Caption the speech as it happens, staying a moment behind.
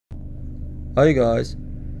Hi guys,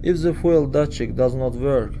 if the fuel datchik does not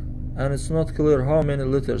work and it's not clear how many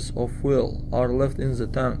liters of fuel are left in the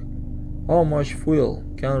tank, how much fuel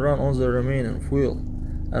can run on the remaining fuel,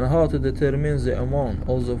 and how to determine the amount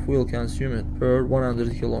of the fuel consumed per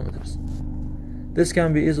 100 kilometers. This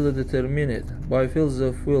can be easily determined by filling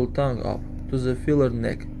the fuel tank up to the filler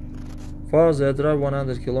neck. First they drive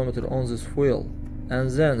 100 km on this fuel and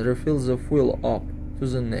then refill the fuel up to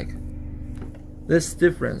the neck. This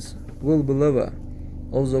difference will be level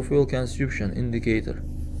of the fuel consumption indicator.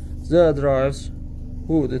 The drivers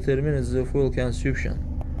who determines the fuel consumption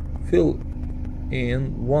fill in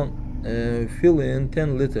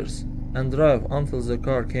 10 liters and drive until the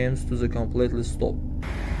car comes to the completely stop.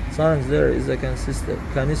 Sometimes there is a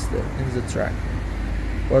canister in the track,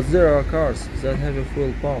 but there are cars that have a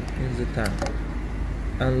fuel pump in the tank,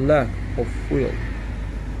 and lack of fuel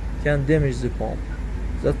can damage the pump.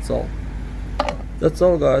 That's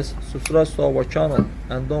all guys. Subscribe to our channel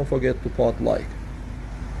and don't forget to put like.